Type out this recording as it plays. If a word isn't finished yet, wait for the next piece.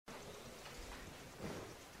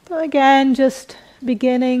So again, just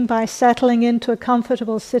beginning by settling into a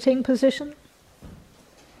comfortable sitting position,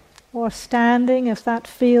 or standing if that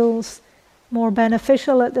feels more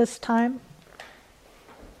beneficial at this time.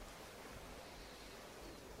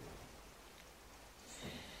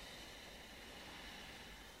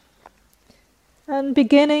 And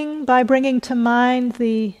beginning by bringing to mind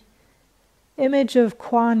the image of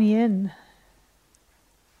Kuan Yin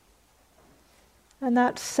and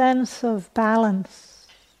that sense of balance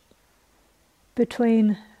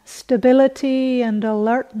between stability and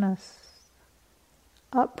alertness,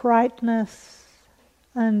 uprightness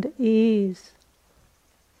and ease.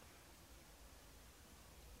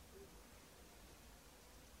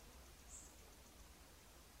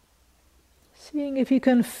 Seeing if you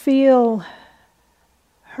can feel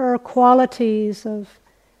her qualities of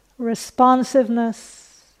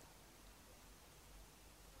responsiveness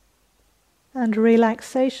and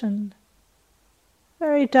relaxation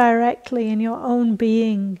very directly in your own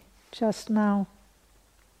being just now.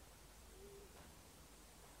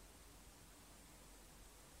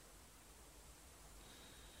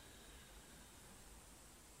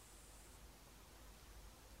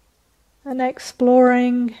 And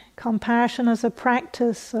exploring compassion as a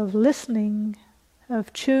practice of listening,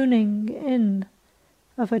 of tuning in,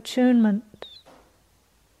 of attunement.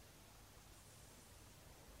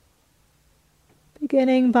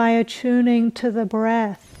 Beginning by attuning to the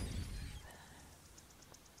breath.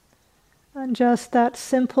 And just that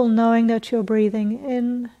simple knowing that you're breathing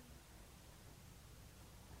in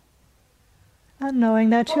and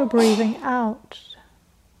knowing that you're breathing out.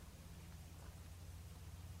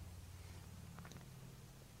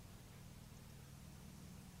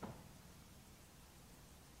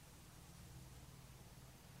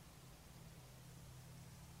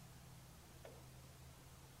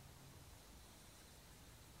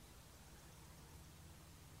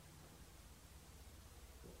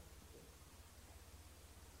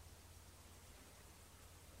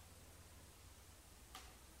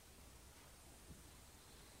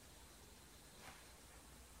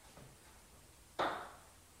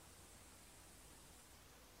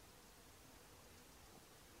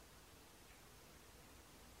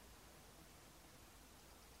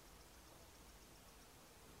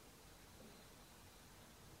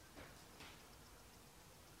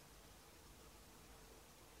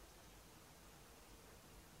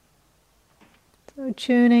 So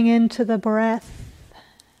tuning into the breath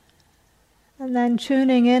and then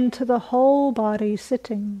tuning into the whole body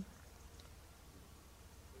sitting.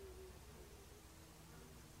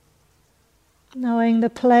 Knowing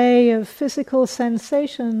the play of physical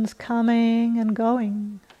sensations coming and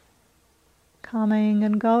going, coming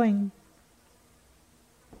and going.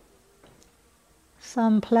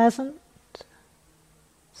 Some pleasant,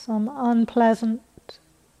 some unpleasant,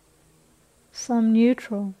 some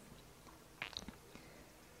neutral.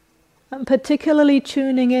 And particularly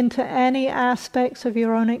tuning into any aspects of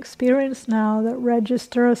your own experience now that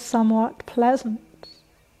register as somewhat pleasant.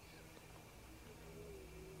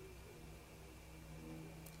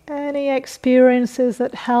 Any experiences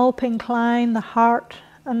that help incline the heart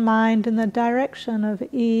and mind in the direction of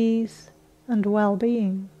ease and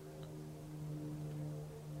well-being.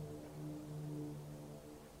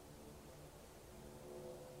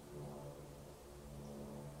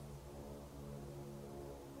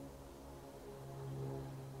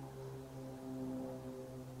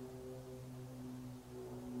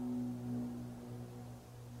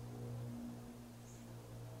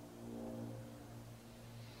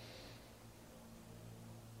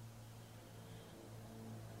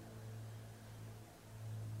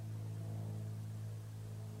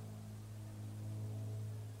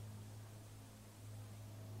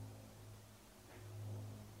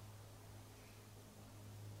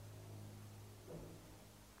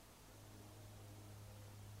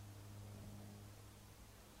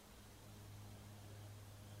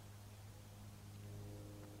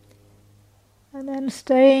 And then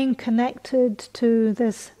staying connected to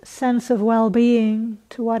this sense of well-being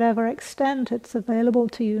to whatever extent it's available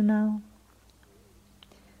to you now.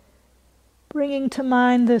 Bringing to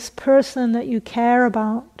mind this person that you care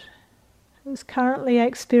about who's currently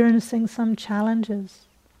experiencing some challenges.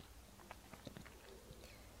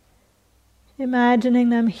 Imagining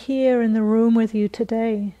them here in the room with you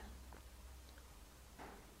today.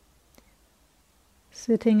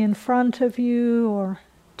 Sitting in front of you or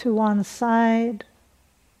to one side,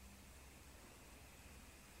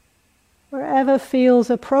 wherever feels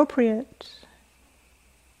appropriate,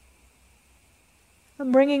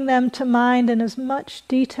 and bringing them to mind in as much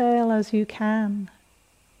detail as you can,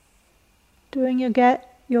 doing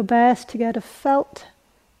your best to get a felt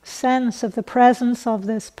sense of the presence of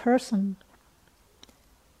this person.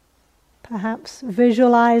 Perhaps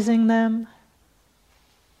visualizing them,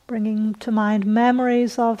 bringing to mind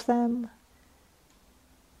memories of them,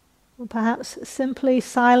 or perhaps simply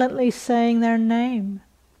silently saying their name.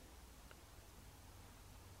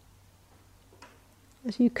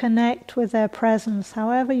 As you connect with their presence,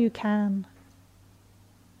 however you can.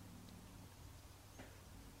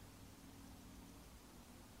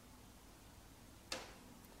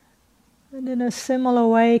 And in a similar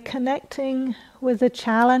way, connecting with the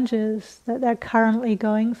challenges that they're currently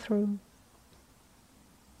going through.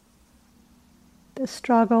 The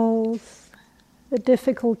struggles, the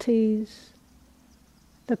difficulties,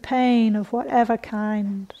 the pain of whatever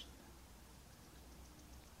kind.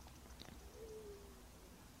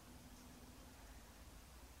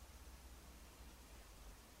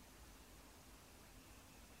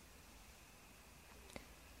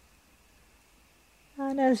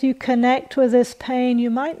 And as you connect with this pain, you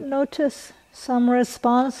might notice some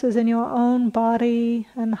responses in your own body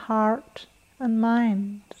and heart and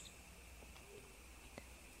mind.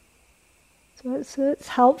 So it's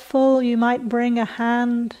helpful, you might bring a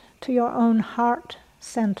hand to your own heart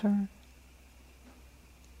center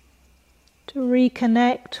to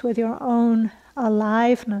reconnect with your own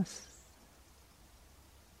aliveness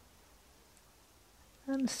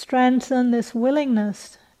and strengthen this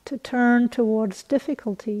willingness to turn towards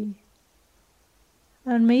difficulty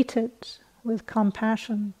and meet it with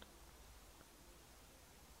compassion.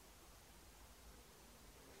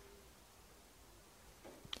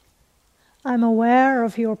 I'm aware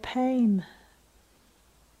of your pain.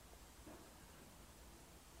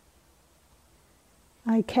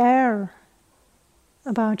 I care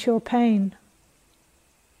about your pain.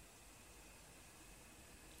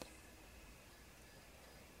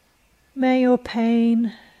 May your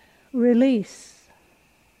pain release.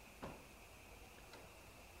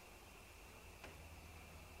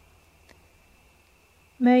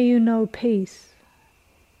 May you know peace.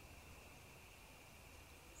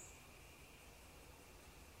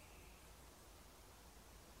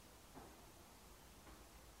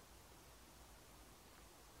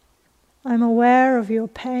 I'm aware of your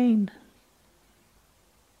pain.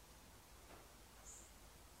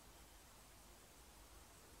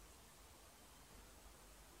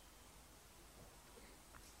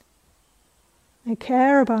 I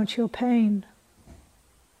care about your pain.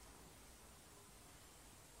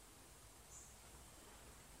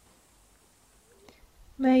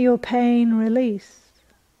 May your pain release.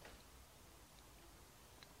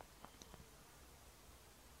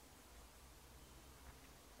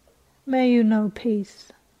 May you know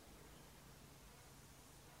peace.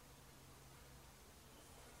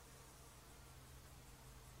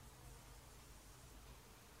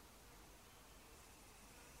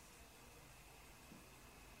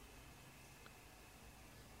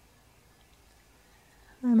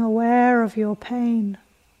 I'm aware of your pain.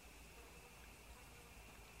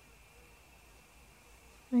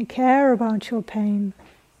 I care about your pain.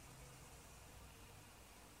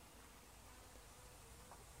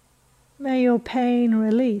 May your pain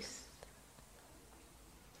release.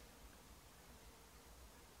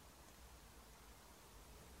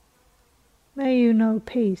 May you know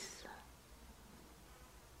peace.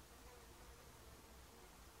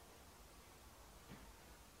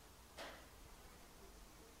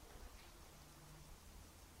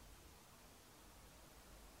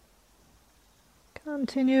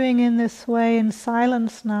 Continuing in this way in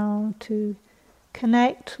silence now to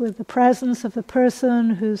connect with the presence of the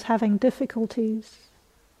person who's having difficulties.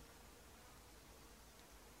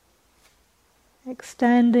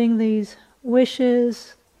 Extending these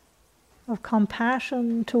wishes of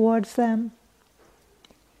compassion towards them.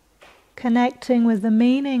 Connecting with the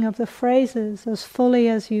meaning of the phrases as fully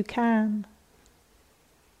as you can.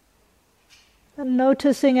 And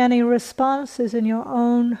noticing any responses in your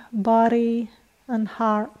own body and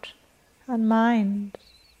heart and mind.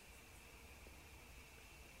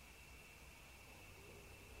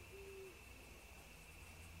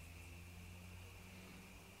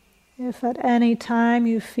 If at any time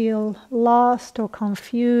you feel lost or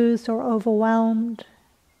confused or overwhelmed,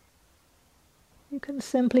 you can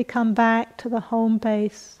simply come back to the home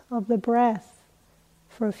base of the breath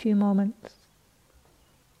for a few moments.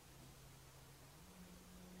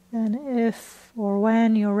 Then if or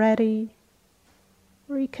when you're ready,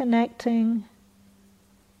 reconnecting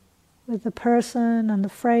with the person and the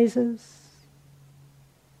phrases,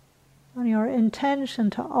 and your intention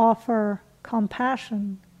to offer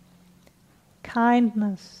compassion,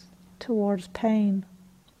 kindness towards pain.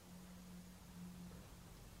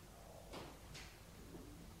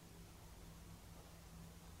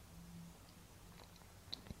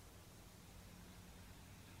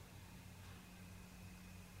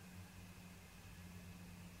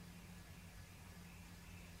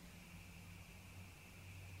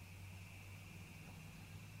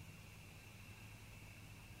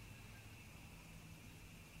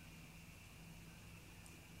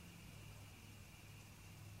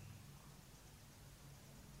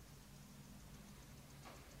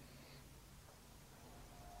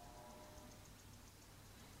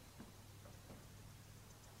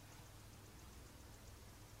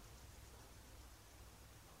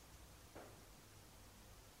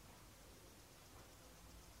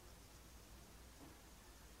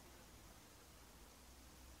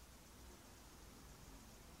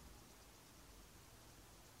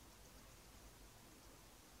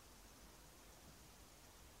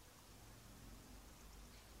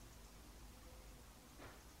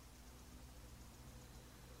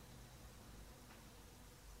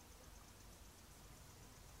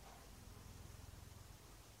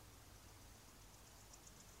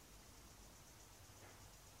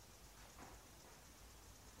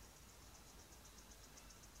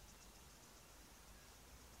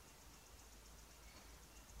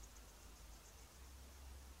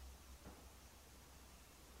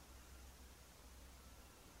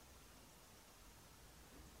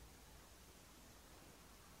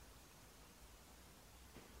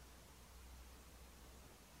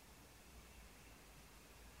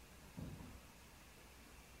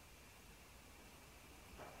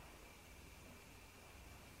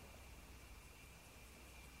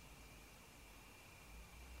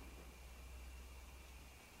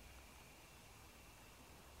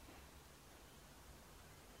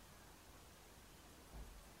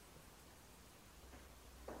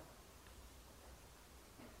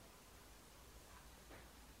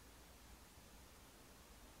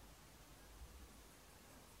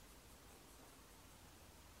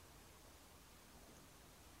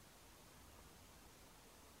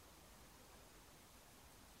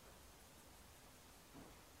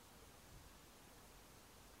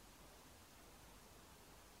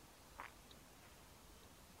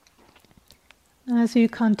 As you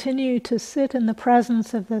continue to sit in the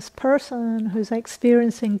presence of this person who's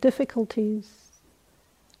experiencing difficulties,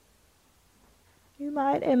 you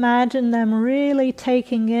might imagine them really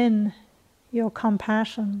taking in your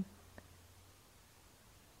compassion,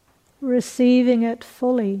 receiving it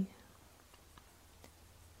fully,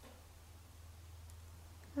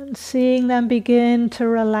 and seeing them begin to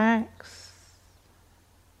relax,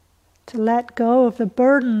 to let go of the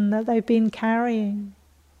burden that they've been carrying.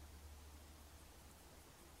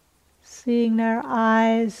 Seeing their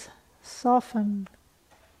eyes soften,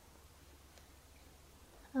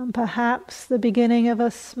 and perhaps the beginning of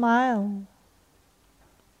a smile,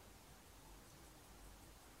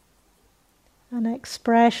 an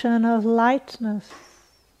expression of lightness,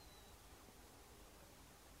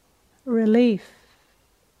 relief.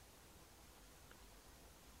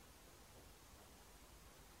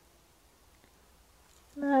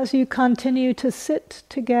 As you continue to sit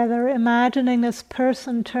together, imagining this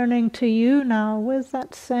person turning to you now with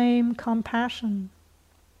that same compassion.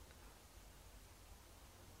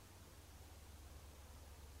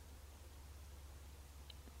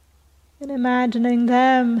 And imagining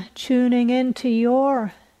them tuning into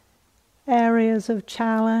your areas of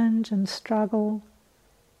challenge and struggle,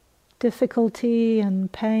 difficulty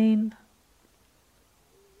and pain.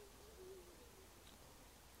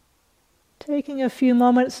 Taking a few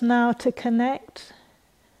moments now to connect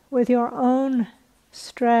with your own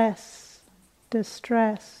stress,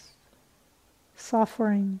 distress,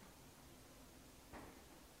 suffering.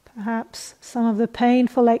 Perhaps some of the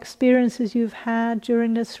painful experiences you've had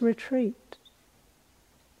during this retreat.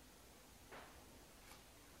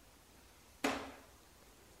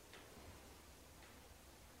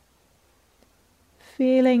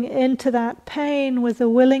 Feeling into that pain with the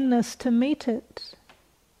willingness to meet it,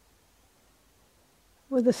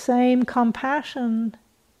 with the same compassion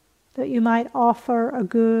that you might offer a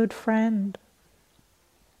good friend.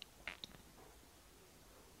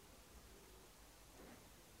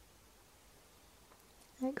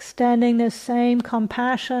 Extending this same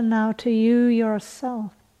compassion now to you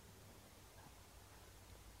yourself.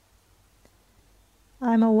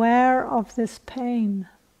 I'm aware of this pain.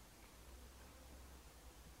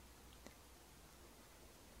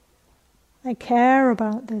 I care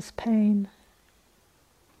about this pain.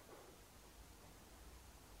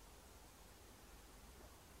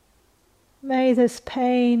 May this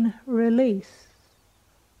pain release.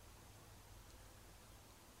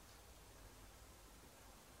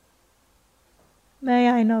 May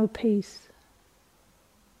I know peace.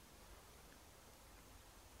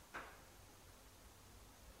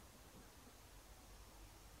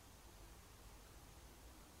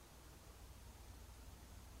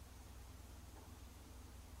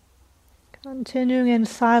 Continuing in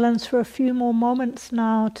silence for a few more moments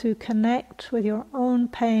now to connect with your own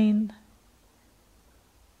pain.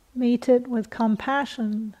 Meet it with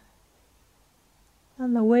compassion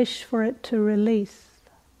and the wish for it to release.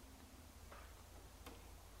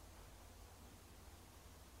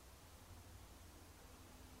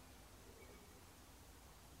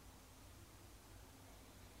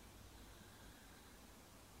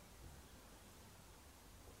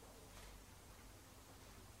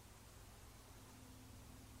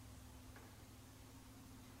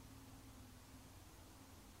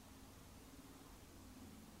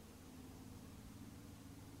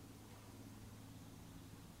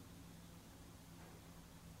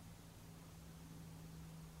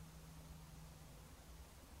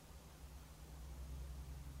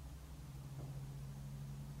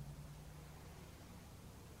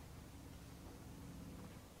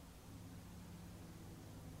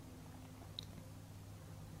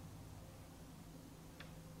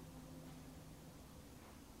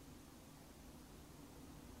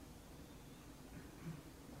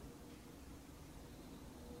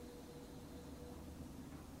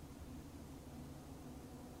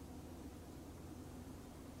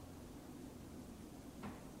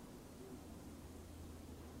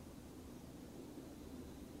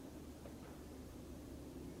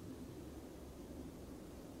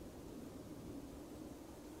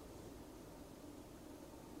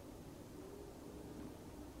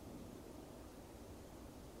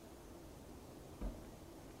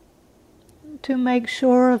 To make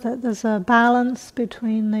sure that there's a balance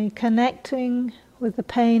between the connecting with the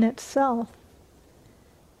pain itself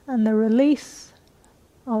and the release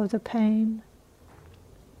of the pain.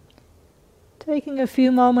 Taking a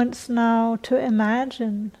few moments now to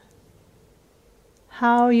imagine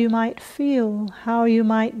how you might feel, how you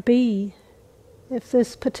might be if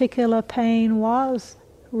this particular pain was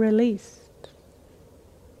released.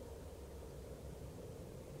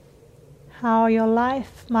 how your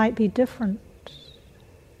life might be different,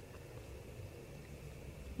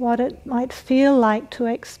 what it might feel like to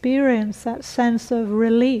experience that sense of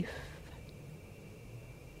relief,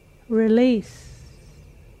 release,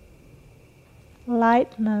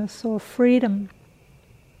 lightness or freedom.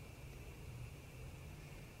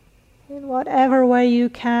 In whatever way you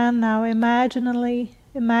can now,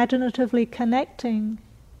 imaginatively connecting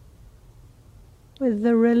with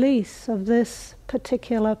the release of this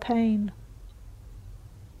particular pain.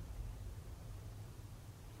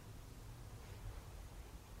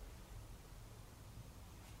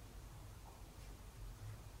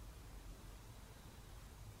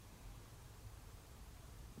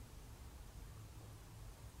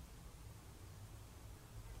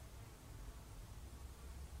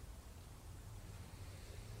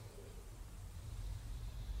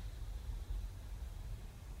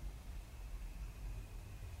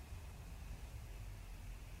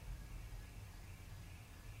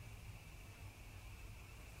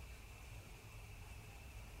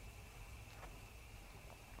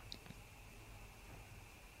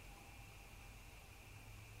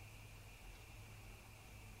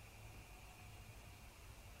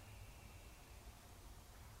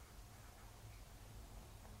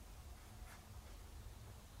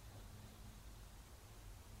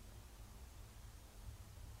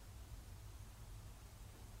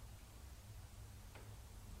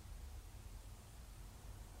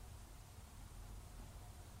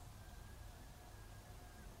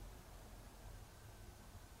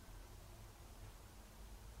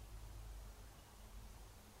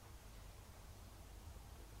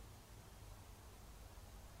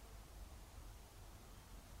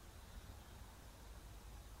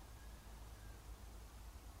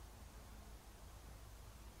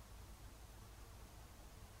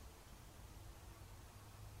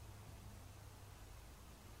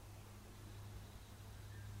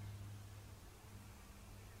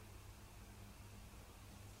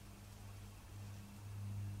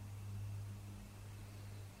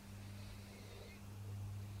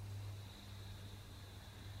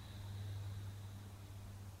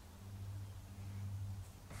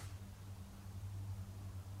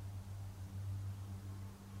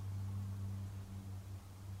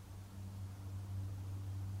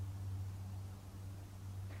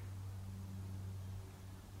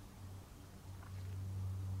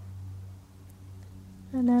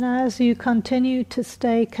 And then as you continue to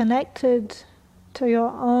stay connected to your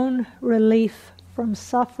own relief from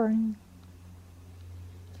suffering,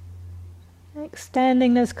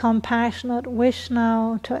 extending this compassionate wish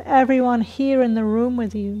now to everyone here in the room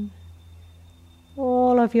with you,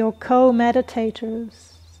 all of your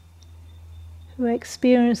co-meditators who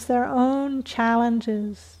experience their own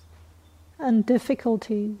challenges and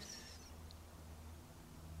difficulties,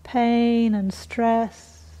 pain and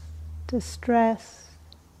stress, distress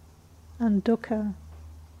and dukkha.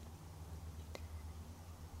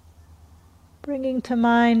 Bringing to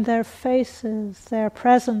mind their faces, their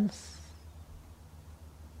presence,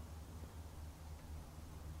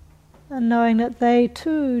 and knowing that they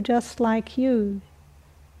too, just like you,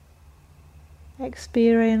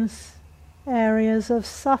 experience areas of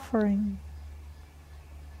suffering.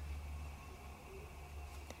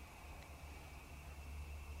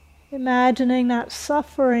 Imagining that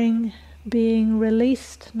suffering being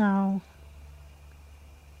released now.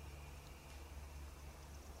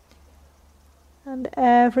 And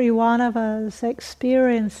every one of us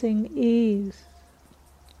experiencing ease,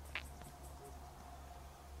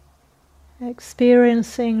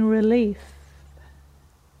 experiencing relief,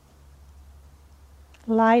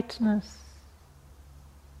 lightness,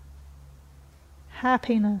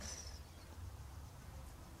 happiness,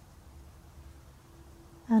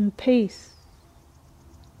 and peace.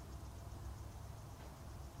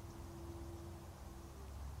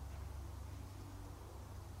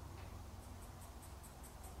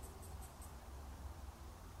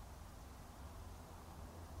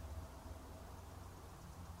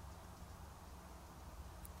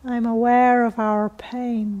 I'm aware of our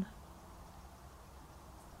pain.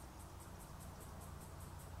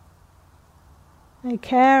 I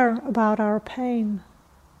care about our pain.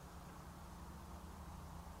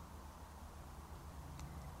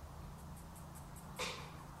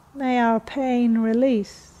 May our pain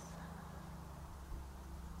release.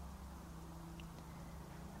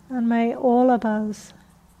 And may all of us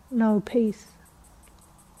know peace.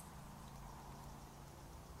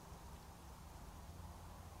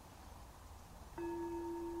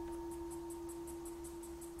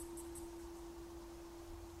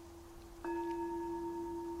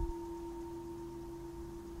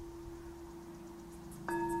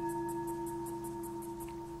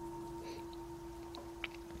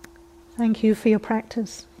 Thank you for your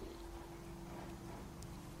practice.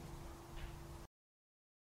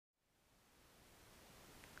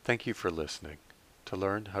 Thank you for listening. To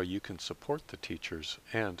learn how you can support the teachers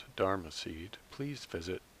and Dharma Seed, please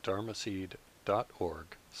visit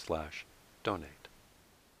dharmaseed.org/donate.